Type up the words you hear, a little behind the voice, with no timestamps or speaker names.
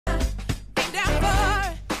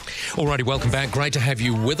Alrighty, welcome back. Great to have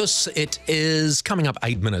you with us. It is coming up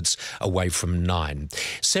 8 minutes away from 9.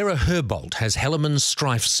 Sarah Houbolt has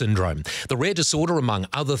Hallermann-Streiff syndrome. The rare disorder, among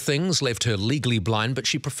other things, left her legally blind, but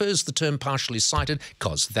she prefers the term partially sighted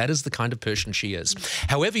because that is the kind of person she is.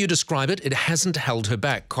 However you describe it, it hasn't held her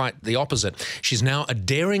back. Quite the opposite. She's now a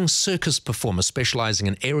daring circus performer specialising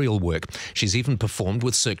in aerial work. She's even performed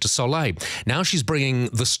with Cirque du Soleil. Now she's bringing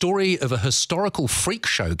the story of a historical freak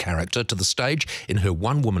show character to the stage in her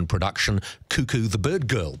one-woman production, KooKoo the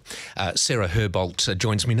Birdgirl. Sarah Houbolt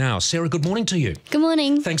joins me now. Sarah, good morning to you. Good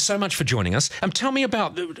morning. Thanks so much for joining us. Tell me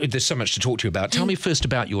about, there's so much to talk to you about. Tell me first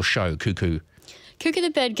about your show, KooKoo. KooKoo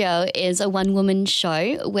the Birdgirl is a one-woman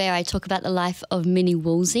show where I talk about the life of Minnie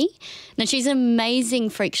Woolsey. Now, she's an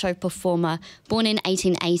amazing freak show performer, born in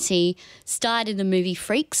 1880, starred in the movie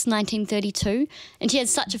Freaks, 1932, and she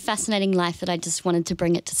has such a fascinating life that I just wanted to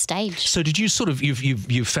bring it to stage. So did you sort of,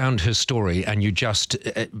 you found her story and you just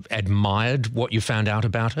admired what you found out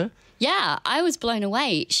about her? Yeah, I was blown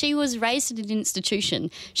away. She was raised in an institution.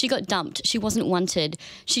 She got dumped. She wasn't wanted.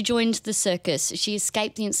 She joined the circus. She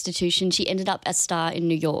escaped the institution. She ended up a star in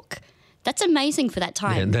New York. That's amazing for that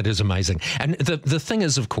time. Yeah, that is amazing. And the thing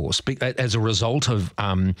is, of course, as a result of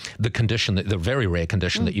the condition, the very rare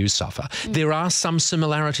condition that you suffer, there are some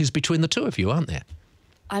similarities between the two of you, aren't there?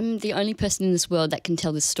 I'm the only person in this world that can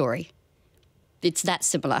tell this story. It's that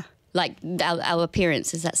similar. Like, our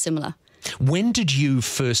appearance is that similar. When did you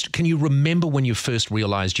first, can you remember when you first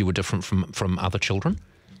realised you were different from other children?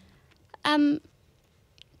 I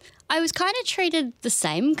was kind of treated the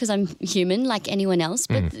same because I'm human like anyone else,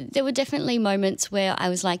 but there were definitely moments where I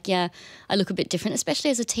was like, yeah, I look a bit different,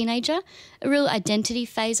 especially as a teenager, a real identity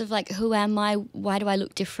phase of like, who am I? Why do I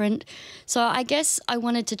look different? So I guess I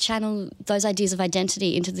wanted to channel those ideas of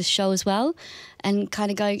identity into the show as well and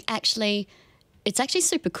kind of go, actually, it's actually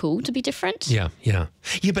super cool to be different. Yeah.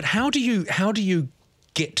 But how do you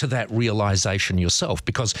get to that realisation yourself?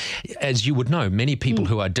 Because as you would know, many people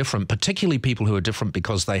who are different, particularly people who are different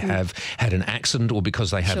because they have had an accident or because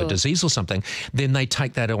they have a disease or something, then they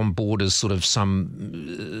take that on board as sort of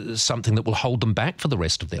something that will hold them back for the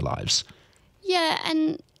rest of their lives. Yeah,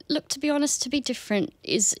 and look, to be honest, to be different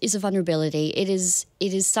is a vulnerability. It is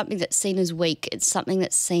something that's seen as weak. It's something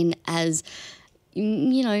that's seen as,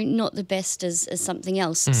 you know, not the best as something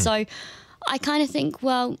else. So I kind of think,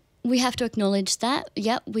 well, we have to acknowledge that.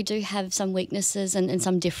 Yep, we do have some weaknesses and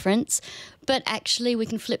some difference, but actually we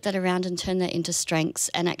can flip that around and turn that into strengths.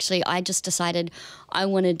 And actually I just decided I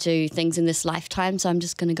want to do things in this lifetime, so I'm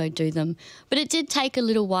just going to go do them. But it did take a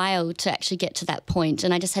little while to actually get to that point,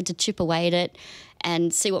 and I just had to chip away at it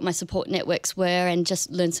and see what my support networks were and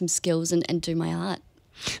just learn some skills and do my art.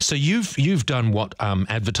 So you've done what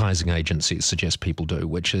advertising agencies suggest people do,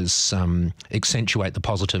 which is accentuate the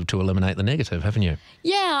positive to eliminate the negative, haven't you?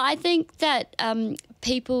 Yeah, I think that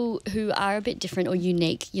people who are a bit different or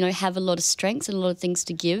unique, you know, have a lot of strengths and a lot of things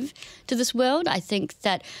to give to this world. I think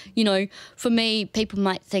that, you know, for me, people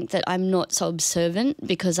might think that I'm not so observant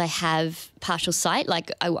because I have partial sight,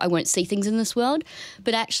 like I won't see things in this world.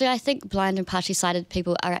 But actually, I think blind and partially sighted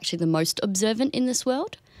people are actually the most observant in this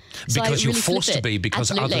world. Because you're forced to be,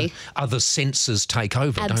 because other senses take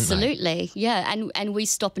over, don't they? Absolutely, yeah. And we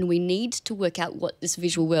stop and we need to work out what this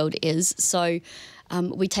visual world is. So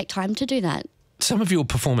we take time to do that. Some of your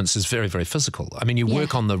performance is very, very physical. I mean, you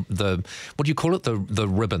work on the what do you call it? The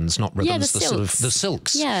ribbons, not ribbons. Yeah, the silks. Sort of the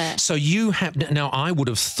silks. Yeah. So you have, now I would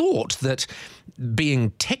have thought that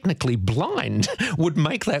being technically blind would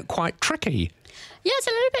make that quite tricky. Yeah, it's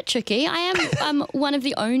a little bit tricky. I am one of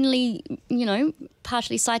the only, you know,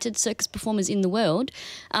 partially sighted circus performers in the world,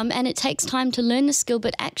 and it takes time to learn the skill.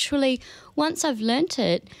 But actually, once I've learnt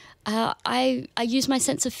it, I use my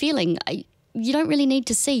sense of feeling. You don't really need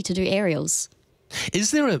to see to do aerials.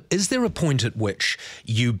 Is there a point at which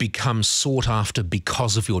you become sought after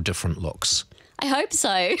because of your different looks? I hope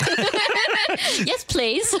so. Yes,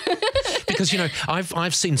 please. Because, you know,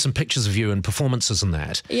 I've seen some pictures of you in performances and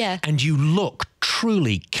that. Yeah. And you look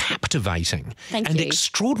truly captivating and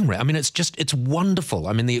extraordinary. I mean, it's wonderful.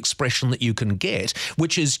 I mean, the expression that you can get,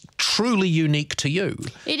 which is truly unique to you.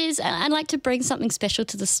 It is. I like to bring something special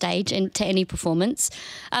to the stage and to any performance.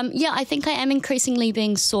 Yeah, I think I am increasingly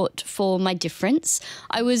being sought for my difference.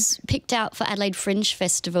 I was picked out for Adelaide Fringe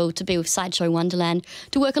Festival to be with Sideshow Wonderland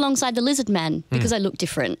to work alongside the Lizard Man because I look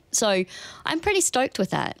different. So I'm pretty stoked with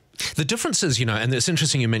that. The difference is, and it's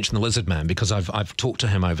interesting you mentioned the lizard man, because I've talked to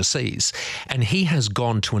him overseas, and he has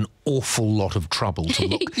gone to an awful lot of trouble to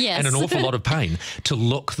look Yes. and an awful lot of pain to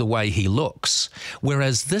look the way he looks.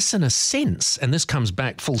 Whereas this, in a sense, and this comes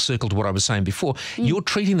back full circle to what I was saying before, you're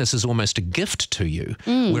treating this as almost a gift to you,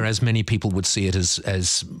 whereas many people would see it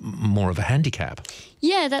as more of a handicap.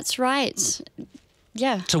 Yeah, that's right.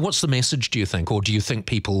 Yeah. So what's the message, do you think? Or do you think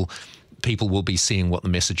people will be seeing what the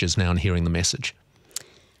message is now and hearing the message?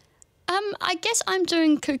 I guess I'm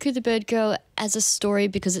doing KooKoo the Birdgirl as a story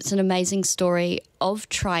because it's an amazing story of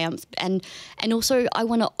triumph, and also I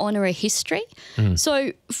want to honour a history.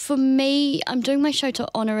 So for me, I'm doing my show to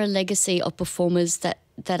honour a legacy of performers that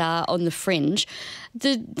are on the fringe.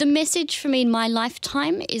 The message for me in my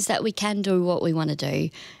lifetime is that we can do what we want to do.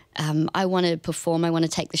 I want to perform. I want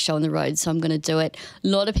to take the show on the road, so I'm going to do it. A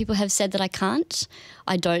lot of people have said that I can't.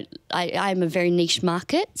 I'm a very niche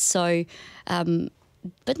market, so...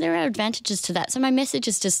 but there are advantages to that. So my message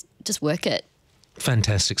is just work it.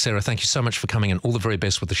 Fantastic. Sarah, thank you so much for coming in. All the very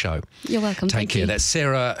best with the show. You're welcome. Take Thank care. you. That's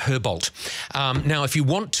Sarah Houbolt. Now, if you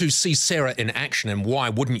want to see Sarah in action, and why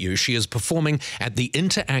wouldn't you, she is performing at the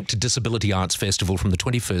Interact Disability Arts Festival from the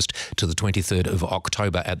 21st to the 23rd of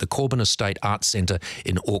October at the Corbin Estate Arts Centre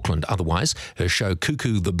in Auckland. Otherwise, her show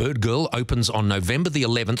KooKoo the Birdgirl opens on November the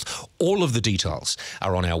 11th. All of the details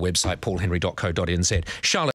are on our website, paulhenry.co.nz. Charlotte.